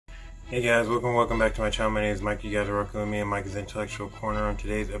Hey guys, welcome back to my channel. My name is Mike. You guys are working with me and Mike's Intellectual Corner. On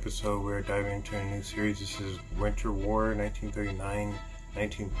today's episode, we're diving into a new series. This is Winter War,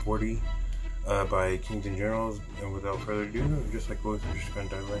 1939-1940, by Kings and Generals. And without further ado, just like always, we're just going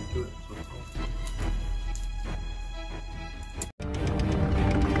to dive right into it. So let's go.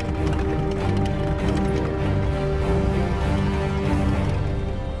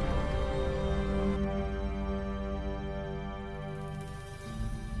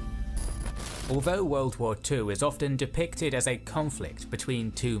 Although World War II is often depicted as a conflict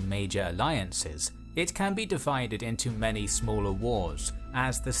between two major alliances, it can be divided into many smaller wars,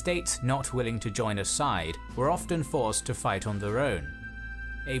 as the states not willing to join a side were often forced to fight on their own.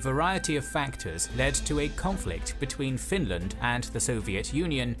 A variety of factors led to a conflict between Finland and the Soviet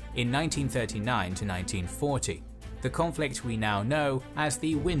Union in 1939 to 1940, the conflict we now know as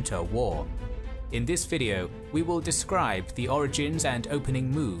the Winter War. In this video, we will describe the origins and opening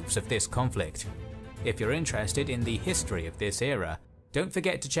moves of this conflict. If you're interested in the history of this era, don't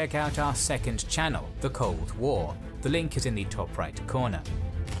forget to check out our second channel, The Cold War. The link is in the top right corner.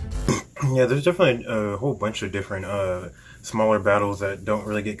 Yeah, there's definitely a whole bunch of different smaller battles that don't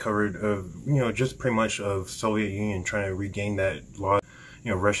really get covered of, just pretty much of Soviet Union trying to regain that lost,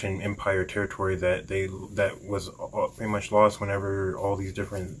 Russian Empire territory that was pretty much lost whenever all these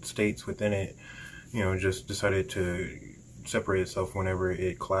different states within it just decided to separate itself whenever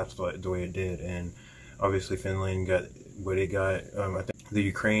it collapsed the way it did. And obviously Finland got what it got. I think the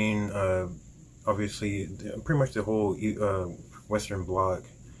Ukraine, obviously pretty much the whole Western Bloc,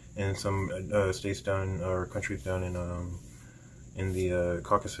 and some states down, or countries down in the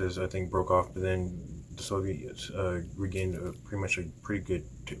Caucasus, I think, broke off. But then the Soviets regained pretty much a pretty good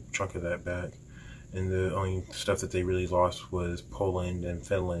chunk of that back. And the only stuff that they really lost was Poland and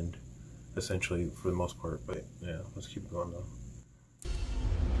Finland, essentially, for the most part. But yeah, let's keep going though.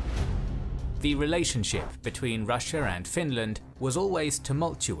 The relationship between Russia and Finland was always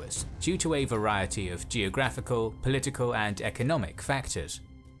tumultuous due to a variety of geographical, political and economic factors.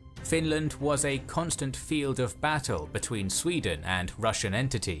 Finland was a constant field of battle between Sweden and Russian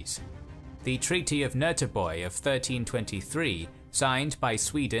entities. The Treaty of Nöteborg of 1323, signed by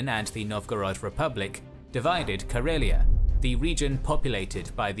Sweden and the Novgorod Republic, divided Karelia, the region populated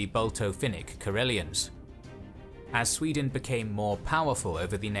by the Balto-Finnic Karelians. As Sweden became more powerful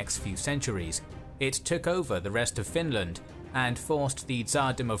over the next few centuries, it took over the rest of Finland and forced the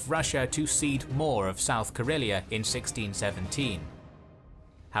Tsardom of Russia to cede more of South Karelia in 1617.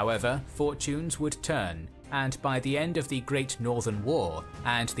 However, fortunes would turn, and by the end of the Great Northern War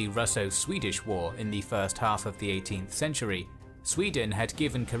and the Russo-Swedish War in the first half of the 18th century, Sweden had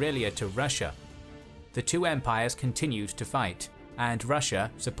given Karelia to Russia. The two empires continued to fight, and Russia,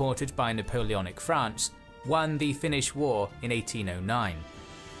 supported by Napoleonic France, won the Finnish War in 1809.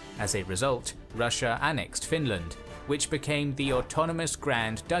 As a result, Russia annexed Finland, which became the autonomous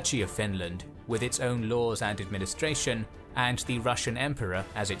Grand Duchy of Finland with its own laws and administration, and the Russian Emperor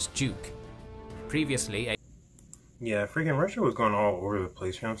as its Duke. Previously, yeah, freaking Russia was going all over the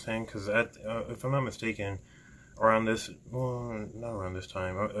place, you know what I'm saying? Because if I'm not mistaken, around this, well, not around this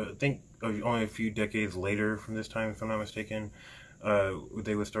time, I think only a few decades later from this time, if I'm not mistaken,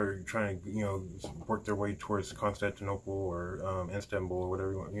 they would start trying to, work their way towards Constantinople or Istanbul or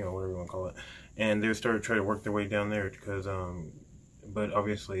whatever you want to call it, and they would start trying to work their way down there because, but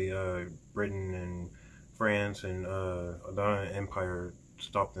obviously, Britain and France and the Ottoman Empire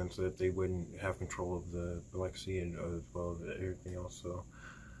stopped them so that they wouldn't have control of the Black Sea and as well as everything else. So.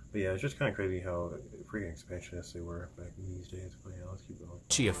 But yeah, it's just kind of crazy how freaking expansionist they were back in these days. But yeah, let's keep going.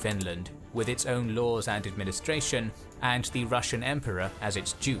 Duchy of Finland, with its own laws and administration, and the Russian Emperor as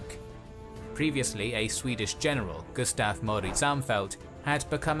its Duke. Previously, a Swedish general, Gustav Moritz Armfelt, had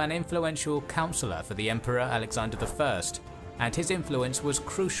become an influential counselor for the Emperor Alexander I, and his influence was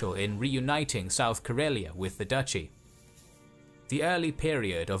crucial in reuniting South Karelia with the duchy. The early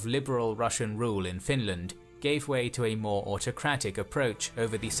period of liberal Russian rule in Finland gave way to a more autocratic approach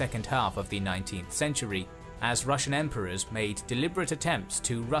over the second half of the 19th century, as Russian emperors made deliberate attempts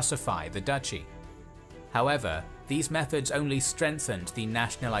to Russify the duchy. However, these methods only strengthened the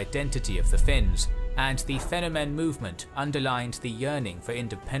national identity of the Finns, and the Fennomen movement underlined the yearning for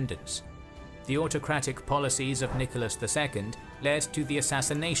independence. The autocratic policies of Nicholas II led to the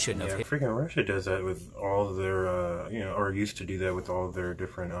assassination of freaking Russia does that with all of their, or used to do that with all of their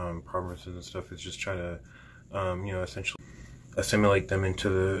different provinces and stuff. It's just trying to essentially assimilate them into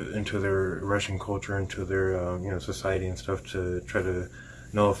their Russian culture, into their society and stuff, to try to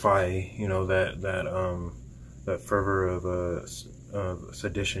nullify that fervor of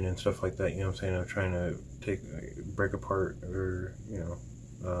sedition and stuff like that. You know what I'm saying? Of trying to break apart or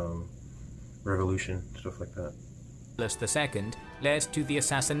revolution, stuff like that. Nicholas II led to the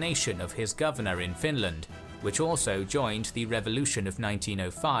assassination of his governor in Finland, which also joined the revolution of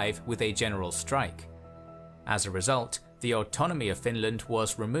 1905 with a general strike. As a result, the autonomy of Finland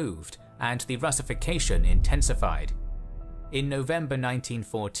was removed and the Russification intensified. In November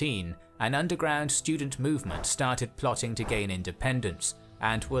 1914, an underground student movement started plotting to gain independence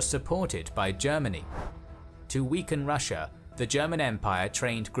and was supported by Germany. To weaken Russia, the German Empire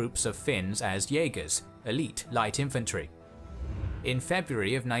trained groups of Finns as Jaegers, elite light infantry. In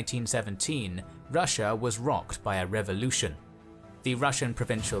February of 1917, Russia was rocked by a revolution. The Russian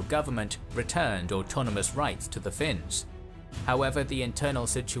provincial government returned autonomous rights to the Finns. However, the internal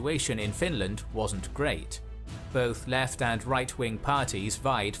situation in Finland wasn't great. Both left and right-wing parties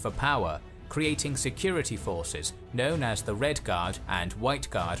vied for power, creating security forces known as the Red Guard and White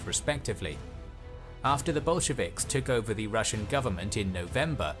Guard respectively. After the Bolsheviks took over the Russian government in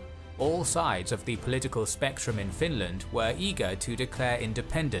November, all sides of the political spectrum in Finland were eager to declare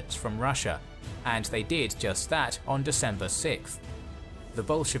independence from Russia, and they did just that on December 6th. The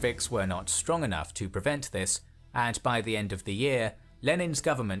Bolsheviks were not strong enough to prevent this, and by the end of the year, Lenin's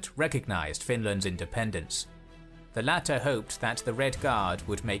government recognized Finland's independence. The latter hoped that the Red Guard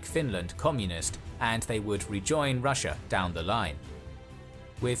would make Finland communist and they would rejoin Russia down the line.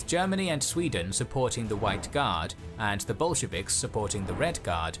 With Germany and Sweden supporting the White Guard and the Bolsheviks supporting the Red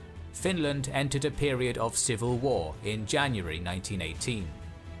Guard, Finland entered a period of civil war in January 1918.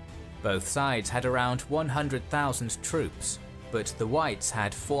 Both sides had around 100,000 troops, but the Whites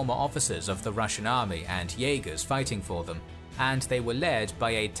had former officers of the Russian army and Jaegers fighting for them, and they were led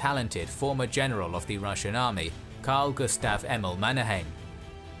by a talented former general of the Russian army, Carl Gustav Emil Mannerheim.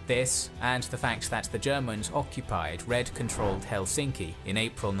 This, and the fact that the Germans occupied Red-controlled Helsinki in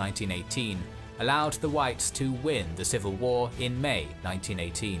April 1918, allowed the Whites to win the civil war in May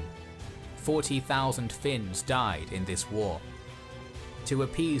 1918. 40,000 Finns died in this war. To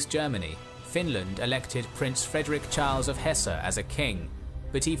appease Germany, Finland elected Prince Frederick Charles of Hesse as a king,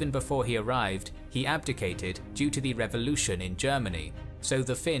 but even before he arrived, he abdicated due to the revolution in Germany, so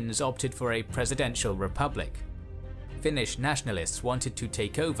the Finns opted for a presidential republic. Finnish nationalists wanted to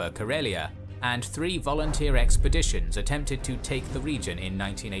take over Karelia, and 3 volunteer expeditions attempted to take the region in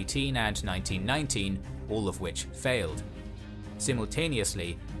 1918 and 1919, all of which failed.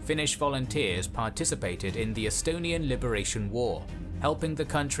 Simultaneously, Finnish volunteers participated in the Estonian Liberation War, helping the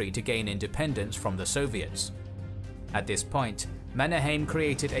country to gain independence from the Soviets. At this point, Mannerheim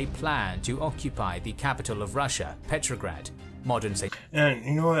created a plan to occupy the capital of Russia, Petrograd, modern St. And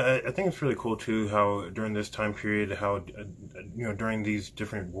you know what, I think it's really cool too how during this time period, how during these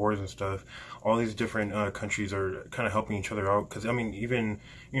different wars and stuff, all these different countries are kind of helping each other out. Because I mean, even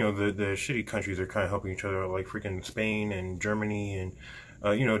the shitty countries are kind of helping each other out, like freaking Spain and Germany, and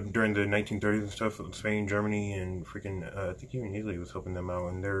during the 1930s and stuff, Spain, Germany, and freaking I think even Italy was helping them out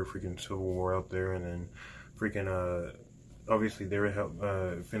in their freaking civil war out there, and then freaking obviously they were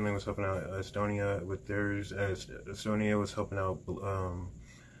Finland was helping out Estonia with theirs. Estonia was helping out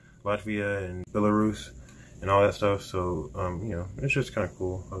Latvia and Belarus and all that stuff. So it's just kind of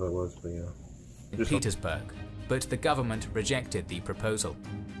cool how that was. But Petersburg, but the government rejected the proposal.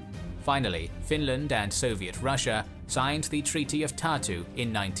 Finally, Finland and Soviet Russia signed the Treaty of Tartu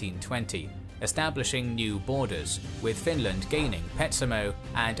in 1920, establishing new borders, with Finland gaining Petsamo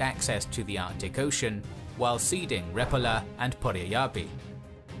and access to the Arctic Ocean, while ceding Repola and Porajarvi.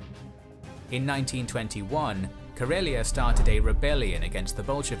 In 1921, Karelia started a rebellion against the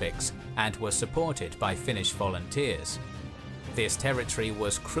Bolsheviks and was supported by Finnish volunteers. This territory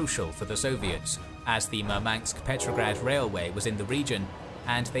was crucial for the Soviets, as the Murmansk-Petrograd Railway was in the region,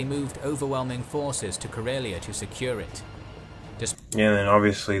 and they moved overwhelming forces to Karelia to secure it. Yeah, and then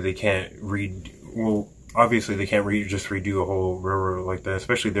obviously they can't just redo a whole railroad like that,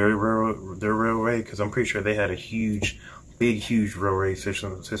 especially their railway, because I'm pretty sure they had a huge railway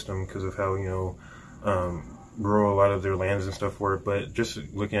system because of how rural a lot of their lands and stuff were. But just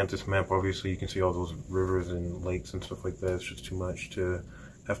looking at this map, obviously you can see all those rivers and lakes and stuff like that. It's just too much to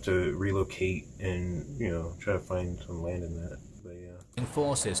have to relocate and try to find some land in that. But yeah.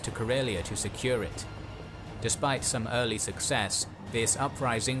 Forces to Karelia to secure it. Despite some early success, this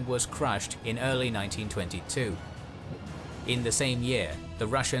uprising was crushed in early 1922. In the same year, the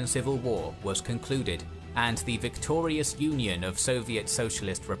Russian Civil War was concluded, and the victorious Union of Soviet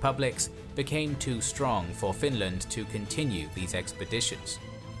Socialist Republics became too strong for Finland to continue these expeditions.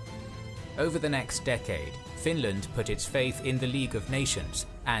 Over the next decade, Finland put its faith in the League of Nations,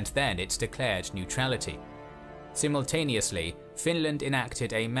 and then its declared neutrality. Simultaneously, Finland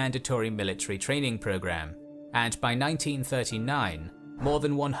enacted a mandatory military training program, and by 1939, more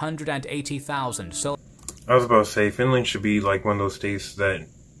than 180,000 soldiers. I was about to say, Finland should be like one of those states that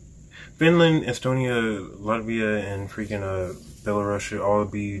Finland, Estonia, Latvia, and freaking Belarus should all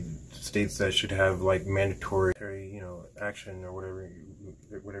be states that should have like mandatory, action or whatever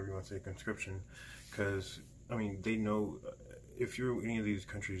you want to say, conscription. Because I mean, they know if you're any of these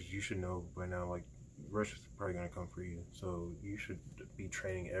countries, you should know by now. Like Russia's probably gonna come for you, so you should be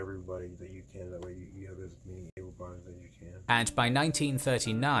training everybody that you can. That way, you have as many able bodies as you can. And by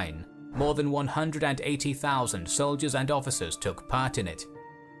 1939, more than 180,000 soldiers and officers took part in it.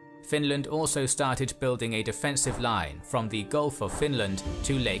 Finland also started building a defensive line from the Gulf of Finland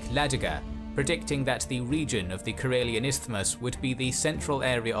to Lake Ladoga, predicting that the region of the Karelian Isthmus would be the central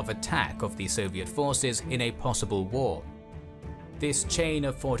area of attack of the Soviet forces in a possible war. This chain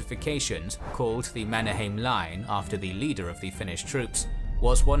of fortifications, called the Mannerheim Line after the leader of the Finnish troops,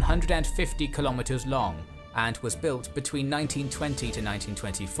 was 150 kilometers long and was built between 1920 to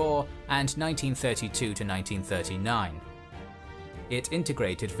 1924 and 1932 to 1939. It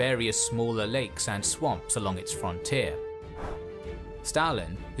integrated various smaller lakes and swamps along its frontier.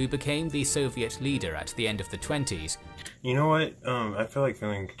 Stalin, who became the Soviet leader at the end of the 20s. You know what? I feel like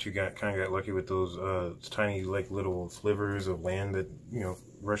Finland kind of got lucky with those tiny, like, little slivers of land that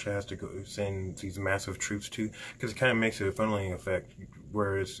Russia has to go send these massive troops to, because it kind of makes it a funneling effect,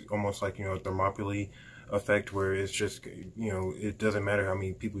 where it's almost like a Thermopylae effect, where it's just it doesn't matter how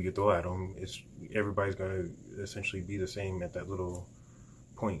many people you throw at them. Everybody's going to essentially be the same at that little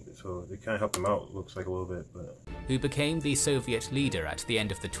point, so they kind of helped them out, looks like a little bit. But who became the Soviet leader at the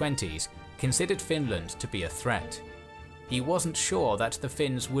end of the 20s, considered Finland to be a threat. He wasn't sure that the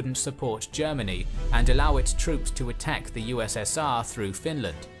Finns wouldn't support Germany and allow its troops to attack the USSR through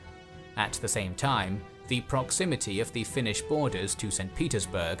Finland. At the same time, the proximity of the Finnish borders to St.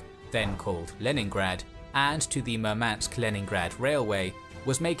 Petersburg, then called Leningrad, and to the Murmansk-Leningrad Railway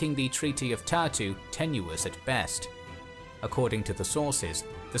was making the Treaty of Tartu tenuous at best. According to the sources,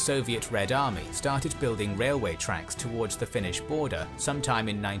 the Soviet Red Army started building railway tracks towards the Finnish border sometime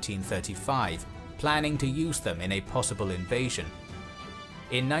in 1935, planning to use them in a possible invasion.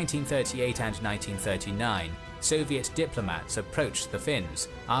 In 1938 and 1939, Soviet diplomats approached the Finns,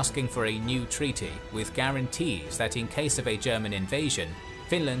 asking for a new treaty with guarantees that in case of a German invasion,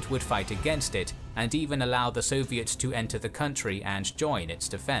 Finland would fight against it and even allow the Soviets to enter the country and join its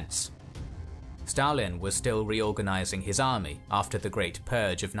defense. Stalin was still reorganizing his army after the Great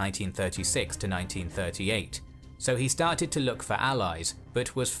Purge of 1936 to 1938, so he started to look for allies,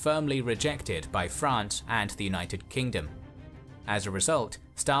 but was firmly rejected by France and the United Kingdom. As a result,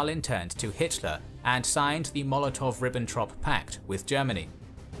 Stalin turned to Hitler and signed the Molotov-Ribbentrop Pact with Germany.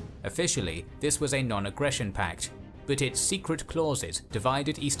 Officially, this was a non-aggression pact, but its secret clauses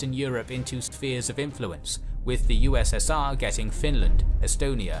divided Eastern Europe into spheres of influence, with the USSR getting Finland,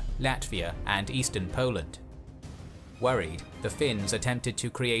 Estonia, Latvia, and eastern Poland. Worried, the Finns attempted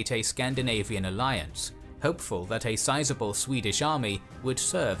to create a Scandinavian alliance, hopeful that a sizable Swedish army would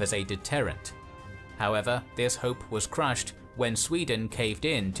serve as a deterrent. However, this hope was crushed when Sweden caved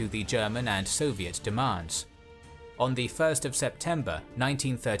in to the German and Soviet demands. On the 1st of September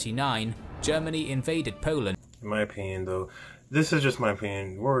 1939, Germany invaded Poland. In my opinion, though, this is just my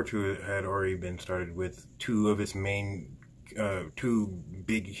opinion, World War II had already been started with two of its main, two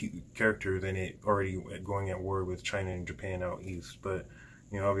big characters in it already going at war with China and Japan out east. But,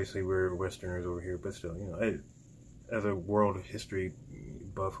 obviously we're Westerners over here, but still, as a world history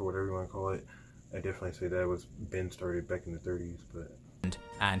buff or whatever you want to call it, I definitely say that was been started back in the 30s.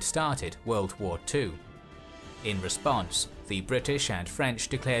 And started World War II. In response, the British and French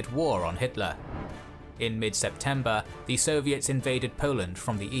declared war on Hitler. In mid-September, the Soviets invaded Poland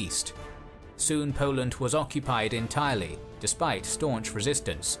from the east. Soon Poland was occupied entirely, despite staunch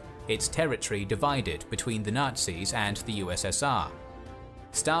resistance, its territory divided between the Nazis and the USSR.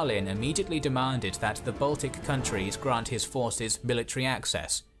 Stalin immediately demanded that the Baltic countries grant his forces military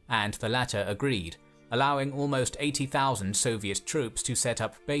access, and the latter agreed, allowing almost 80,000 Soviet troops to set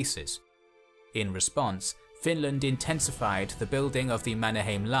up bases. In response, Finland intensified the building of the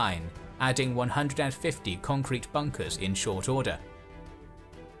Mannerheim Line, adding 150 concrete bunkers in short order.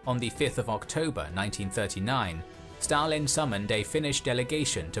 On the 5th of October 1939, Stalin summoned a Finnish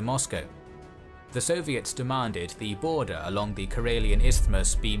delegation to Moscow. The Soviets demanded the border along the Karelian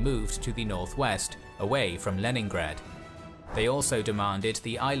Isthmus be moved to the northwest, away from Leningrad. They also demanded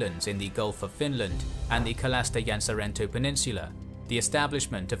the islands in the Gulf of Finland and the Kalasta-Jansaarento Peninsula, the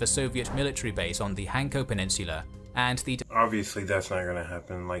establishment of a Soviet military base on the Hanko Peninsula, and the... Obviously that's not going to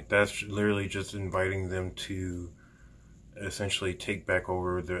happen. Like, that's literally just inviting them to essentially take back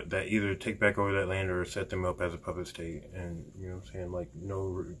over either take back over that land or set them up as a puppet state. And you know what I'm saying, like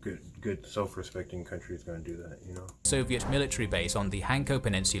no good self-respecting country is going to do that, you know. Soviet military base on the Hanko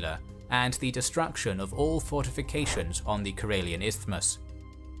Peninsula and the destruction of all fortifications on the Karelian Isthmus.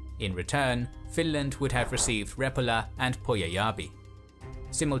 In return, Finland would have received Repola and Pohjajärvi.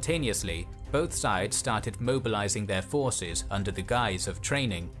 Simultaneously, both sides started mobilizing their forces under the guise of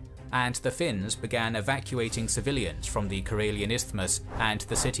training, and the Finns began evacuating civilians from the Karelian Isthmus and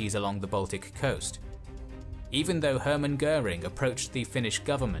the cities along the Baltic coast. Even though Hermann Göring approached the Finnish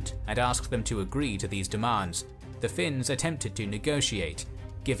government and asked them to agree to these demands, the Finns attempted to negotiate,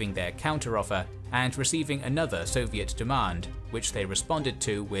 giving their counteroffer and receiving another Soviet demand, which they responded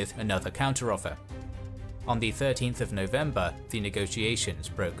to with another counteroffer. On the 13th of November, the negotiations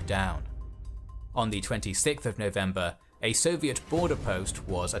broke down. On the 26th of November, a Soviet border post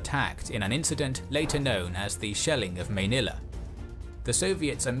was attacked in an incident later known as the Shelling of Mainila. The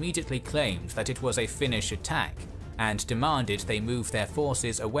Soviets immediately claimed that it was a Finnish attack and demanded they move their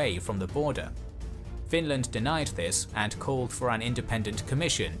forces away from the border. Finland denied this and called for an independent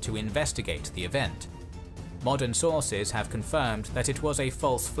commission to investigate the event. Modern sources have confirmed that it was a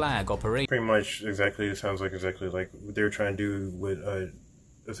false flag operation. Pretty much exactly, it sounds like exactly like what they were trying to do with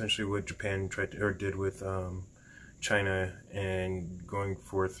essentially what Japan tried to, or did with China, and going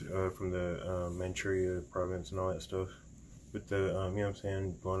forth from the Manchuria province and all that stuff. With the, you know what I'm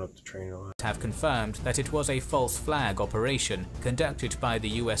saying, blowing up the train and all that. Have confirmed that it was a false flag operation conducted by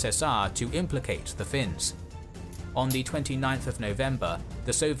the USSR to implicate the Finns. On the 29th of November,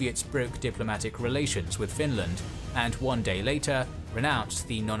 the Soviets broke diplomatic relations with Finland, and one day later renounced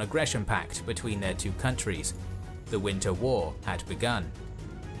the non-aggression pact between their two countries. The Winter War had begun.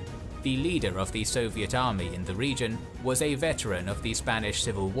 The leader of the Soviet army in the region was a veteran of the Spanish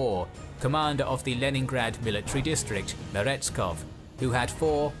Civil War, commander of the Leningrad military district, Meretskov, who had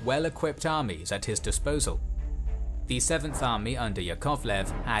 4 well-equipped armies at his disposal. The 7th Army under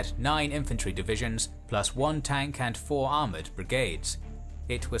Yakovlev had 9 infantry divisions, plus 1 tank and 4 armoured brigades.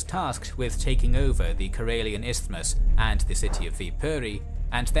 It was tasked with taking over the Karelian Isthmus and the city of Viipuri,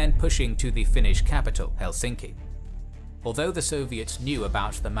 and then pushing to the Finnish capital, Helsinki. Although the Soviets knew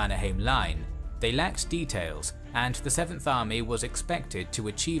about the Mannerheim Line, they lacked details, and the 7th Army was expected to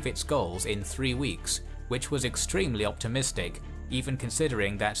achieve its goals in 3 weeks, which was extremely optimistic, even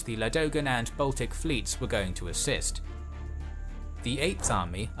considering that the Ladogan and Baltic fleets were going to assist. The 8th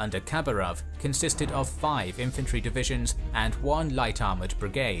Army under Khabarov consisted of 5 infantry divisions and 1 light armoured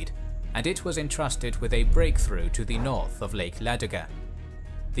brigade, and it was entrusted with a breakthrough to the north of Lake Ladoga.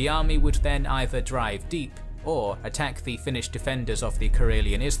 The army would then either drive deep or attack the Finnish defenders of the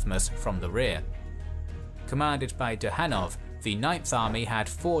Karelian Isthmus from the rear. Commanded by Duhanov, the 9th Army had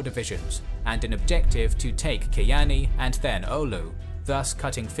 4 divisions and an objective to take Kajaani and then Oulu, thus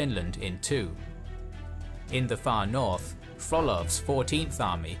cutting Finland in 2. In the far north, Frolov's 14th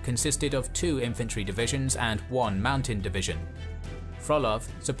Army consisted of 2 infantry divisions and 1 mountain division. Frolov,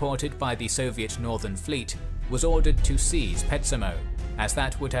 supported by the Soviet Northern Fleet, was ordered to seize Petsamo, as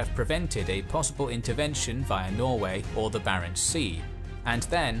that would have prevented a possible intervention via Norway or the Barents Sea, and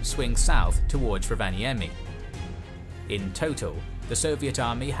then swing south towards Rovaniemi. In total, the Soviet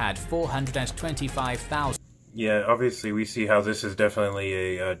army had 425,000. Yeah, obviously we see how this is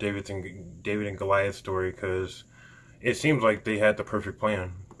definitely a David and Goliath story, because it seems like they had the perfect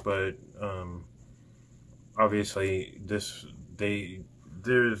plan, but obviously there's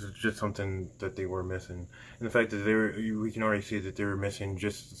just something that they were missing. And the fact that we can already see that they were missing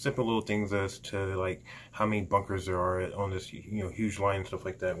just simple little things as to like how many bunkers there are on this, you know, huge line and stuff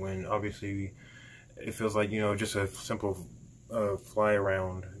like that, when obviously it feels like, you know, just a simple fly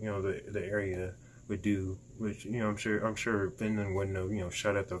around, you know, the area would do, which, you know, I'm sure Finland wouldn't have, you know,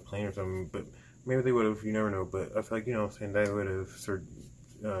 shot at the plane or something, but maybe they would have, you never know. But I feel like, you know, saying that would have sort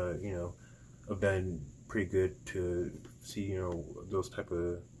of, you know, have been pretty good to see, you know, those type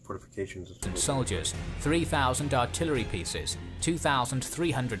of fortifications. Soldiers, 3,000 artillery pieces,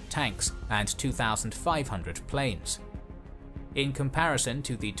 2,300 tanks, and 2,500 planes. In comparison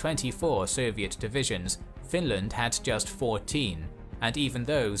to the 24 Soviet divisions, Finland had just 14, and even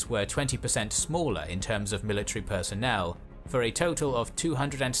those were 20% smaller in terms of military personnel, for a total of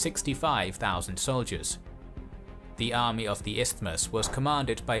 265,000 soldiers. The Army of the Isthmus was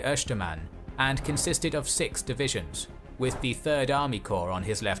commanded by Österman and consisted of 6 divisions, with the 3rd Army Corps on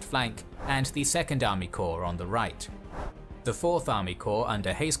his left flank and the 2nd Army Corps on the right. The 4th Army Corps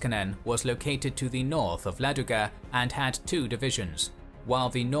under Heiskanen was located to the north of Ladoga and had 2 divisions, while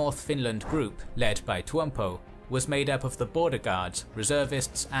the North Finland Group, led by Tuompo, was made up of the Border Guards,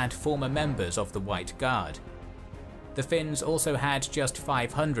 reservists and former members of the White Guard. The Finns also had just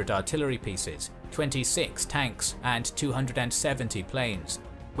 500 artillery pieces, 26 tanks, and 270 planes,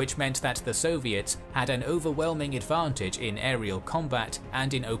 which meant that the Soviets had an overwhelming advantage in aerial combat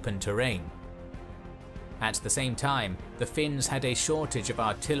and in open terrain. At the same time, the Finns had a shortage of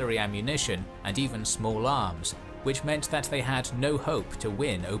artillery ammunition and even small arms, which meant that they had no hope to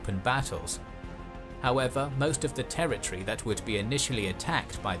win open battles. However, most of the territory that would be initially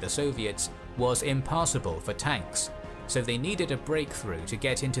attacked by the Soviets was impassable for tanks, so they needed a breakthrough to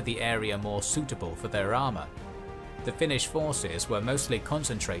get into the area more suitable for their armour. The Finnish forces were mostly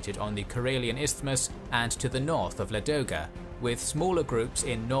concentrated on the Karelian Isthmus and to the north of Ladoga, with smaller groups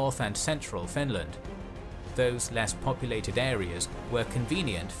in north and central Finland. Those less populated areas were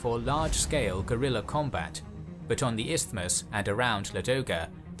convenient for large-scale guerrilla combat, but on the isthmus and around Ladoga,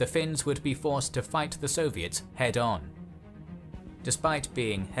 the Finns would be forced to fight the Soviets head-on. Despite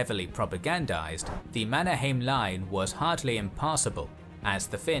being heavily propagandized, the Mannerheim Line was hardly impassable, as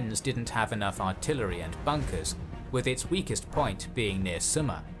the Finns didn't have enough artillery and bunkers, with its weakest point being near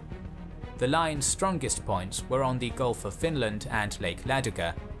Suma. The line's strongest points were on the Gulf of Finland and Lake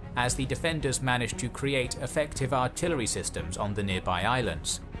Ladoga, as the defenders managed to create effective artillery systems on the nearby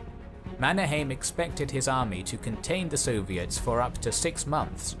islands. Mannerheim expected his army to contain the Soviets for up to 6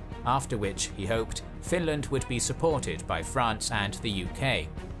 months, after which, he hoped, Finland would be supported by France and the UK.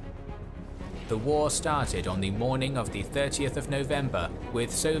 The war started on the morning of the 30th of November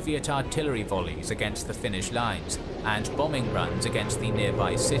with Soviet artillery volleys against the Finnish lines and bombing runs against the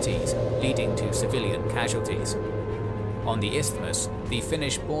nearby cities, leading to civilian casualties. On the isthmus, the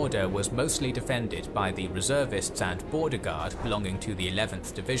Finnish border was mostly defended by the reservists and border guard belonging to the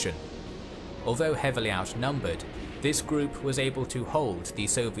 11th Division. Although heavily outnumbered, this group was able to hold the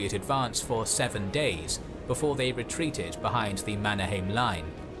Soviet advance for 7 days before they retreated behind the Mannerheim Line.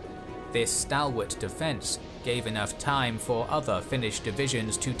 This stalwart defense gave enough time for other Finnish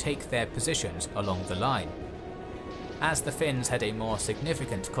divisions to take their positions along the line. As the Finns had a more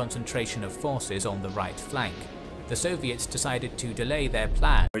significant concentration of forces on the right flank, the Soviets decided to delay their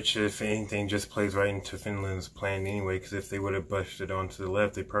plan. Which, if anything, just plays right into Finland's plan anyway, because if they would have busted onto the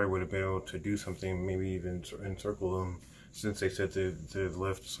left, they probably would have been able to do something, maybe even encircle them, since they said the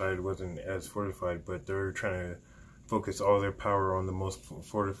left side wasn't as fortified, but they're trying to focus all their power on the most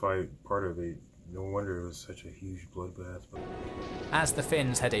fortified part of it. No wonder it was such a huge bloodbath. As the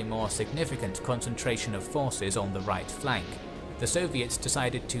Finns had a more significant concentration of forces on the right flank, the Soviets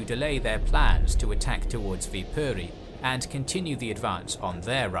decided to delay their plans to attack towards Viipuri and continue the advance on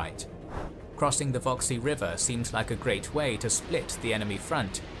their right. Crossing the Voksi River seemed like a great way to split the enemy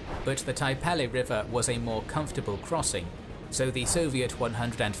front, but the Taipale River was a more comfortable crossing, so the Soviet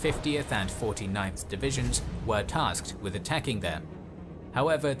 150th and 49th Divisions were tasked with attacking there.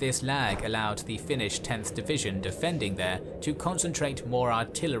 However, this lag allowed the Finnish 10th Division defending there to concentrate more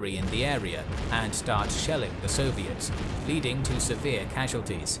artillery in the area and start shelling the Soviets, leading to severe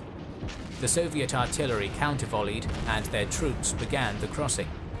casualties. The Soviet artillery counter-volleyed and their troops began the crossing.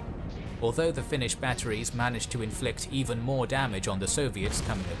 Although the Finnish batteries managed to inflict even more damage on the Soviets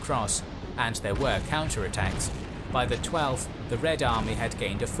coming across, and there were counterattacks, by the 12th, the Red Army had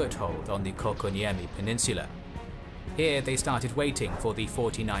gained a foothold on the Kokoniemi Peninsula. Here they started waiting for the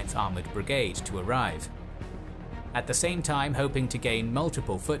 49th Armoured Brigade to arrive. At the same time, hoping to gain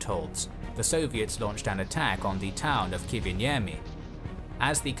multiple footholds, the Soviets launched an attack on the town of Kiviniemi.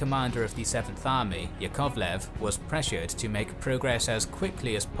 As the commander of the 7th Army, Yakovlev, was pressured to make progress as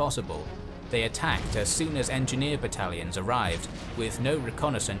quickly as possible, they attacked as soon as engineer battalions arrived, with no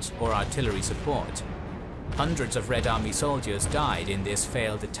reconnaissance or artillery support. Hundreds of Red Army soldiers died in this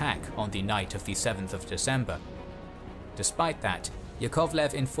failed attack on the night of the 7th of December. Despite that,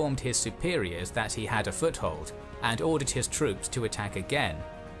 Yakovlev informed his superiors that he had a foothold and ordered his troops to attack again.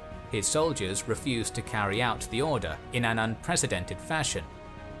 His soldiers refused to carry out the order in an unprecedented fashion.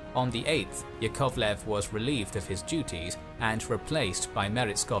 On the 8th, Yakovlev was relieved of his duties and replaced by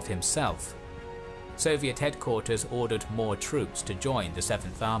Meretskov himself. Soviet headquarters ordered more troops to join the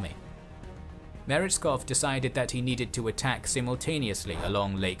 7th Army. Meretskov decided that he needed to attack simultaneously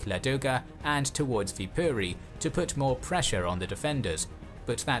along Lake Ladoga and towards Viipuri to put more pressure on the defenders,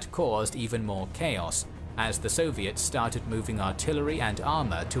 but that caused even more chaos, as the Soviets started moving artillery and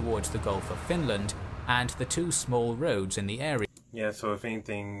armour towards the Gulf of Finland and the 2 small roads in the area. Yeah, so if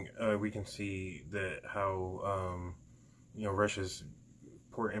anything, we can see that how Russia's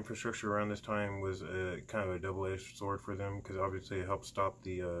port infrastructure around this time was kind of a double-edged sword for them, because obviously it helped stop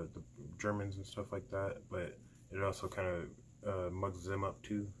the Germans and stuff like that, but it also kind of mugs them up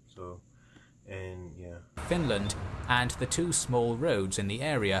too. So, and yeah. Finland and the 2 small roads in the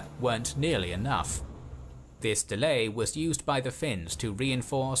area weren't nearly enough. This delay was used by the Finns to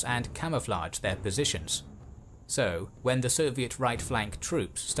reinforce and camouflage their positions. So, when the Soviet right flank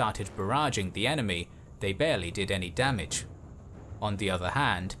troops started barraging the enemy, they barely did any damage. On the other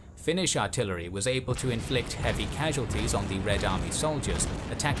hand, Finnish artillery was able to inflict heavy casualties on the Red Army soldiers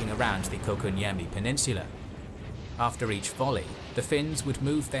attacking around the Kokoniemi Peninsula. After each volley, the Finns would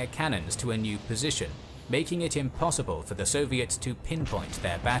move their cannons to a new position, making it impossible for the Soviets to pinpoint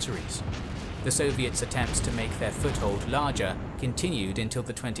their batteries. The Soviets' attempts to make their foothold larger continued until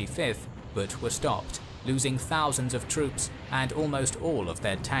the 25th, but were stopped, losing thousands of troops and almost all of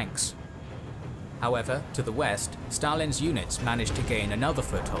their tanks. However, to the west, Stalin's units managed to gain another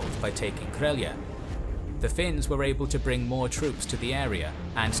foothold by taking Krelya. The Finns were able to bring more troops to the area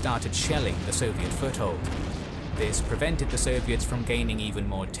and started shelling the Soviet foothold. This prevented the Soviets from gaining even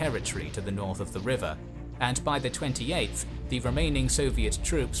more territory to the north of the river, and by the 28th, the remaining Soviet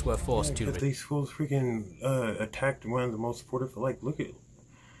troops were forced to... But these fools freaking attacked one of the most fortified... Like, look at...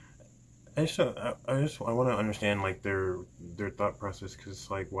 I want to understand, like, their thought process,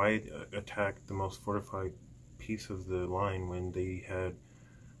 because, like, why attack the most fortified piece of the line when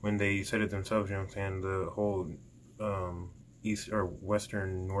they said it themselves, you know what I'm saying? The whole east or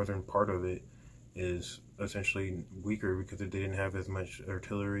western northern part of it is essentially weaker because they didn't have as much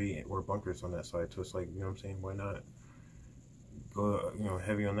artillery or bunkers on that side. So it's like, you know what I'm saying, why not go, you know,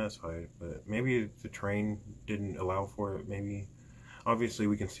 heavy on that side? But maybe the terrain didn't allow for it. Maybe, obviously,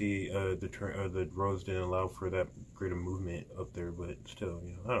 we can see the roads didn't allow for that great a movement up there. But still,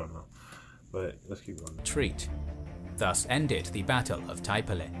 you know, I don't know. But let's keep going. Retreat. Thus ended the Battle of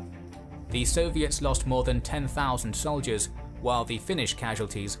Taipale. The Soviets lost more than 10,000 soldiers, while the Finnish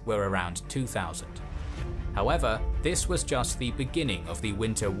casualties were around 2,000. However, this was just the beginning of the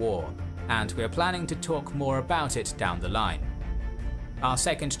Winter War, and we're planning to talk more about it down the line. Our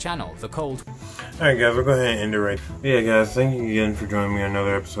second channel, The Cold... Alright guys, we'll go ahead and end it right. Yeah guys, thank you again for joining me on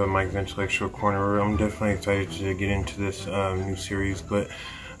another episode of Mike's Intellectual Corner. I'm definitely excited to get into this new series, but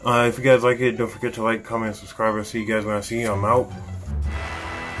if you guys like it, don't forget to like, comment, and subscribe. I'll see you guys when I see you. I'm out.